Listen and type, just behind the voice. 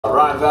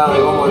Rye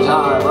Valley, one more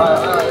time, Rye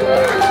Valley.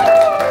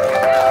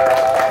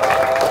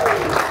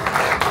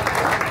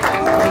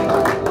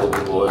 Hope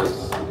you boys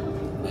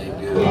made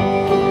good.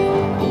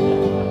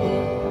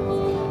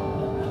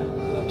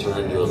 I turned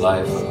into a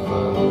life of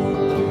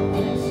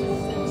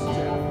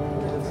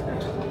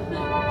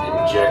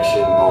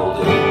injection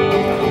molded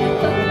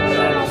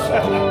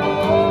manufacturing.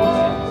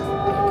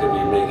 I could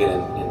be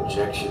making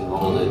injection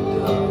molded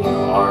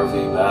RV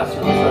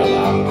bathrooms right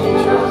now.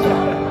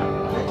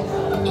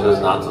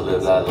 Chose not to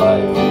live that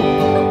life.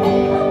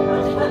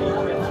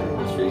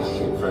 3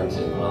 friends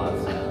in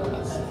months.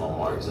 That's a little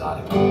more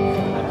exotic.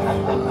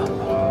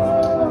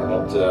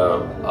 But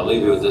I'll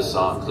leave you with this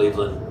song,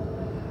 Cleveland.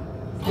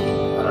 I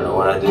don't know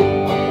what I did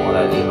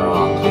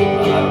wrong,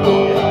 Cleveland. I don't know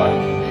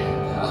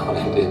what I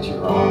did you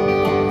wrong.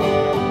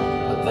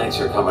 But thanks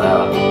for coming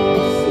out.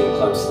 See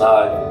Clem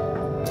Snide.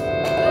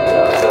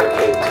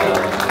 Dedicate to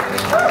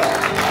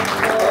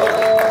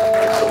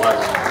thanks so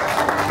much.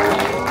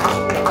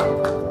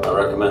 I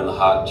recommend the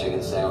hot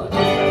chicken sandwich.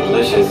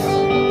 Delicious.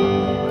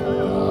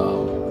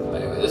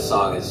 Anyway, this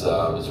song is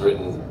was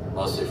written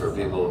mostly for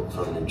people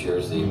from New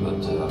Jersey, but I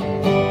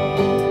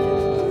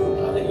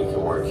think it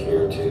can work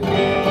here too.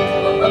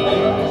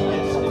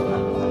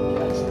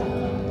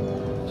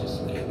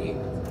 Just maybe.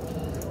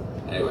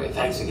 Anyway,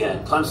 thanks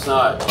again. Clem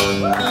Snide.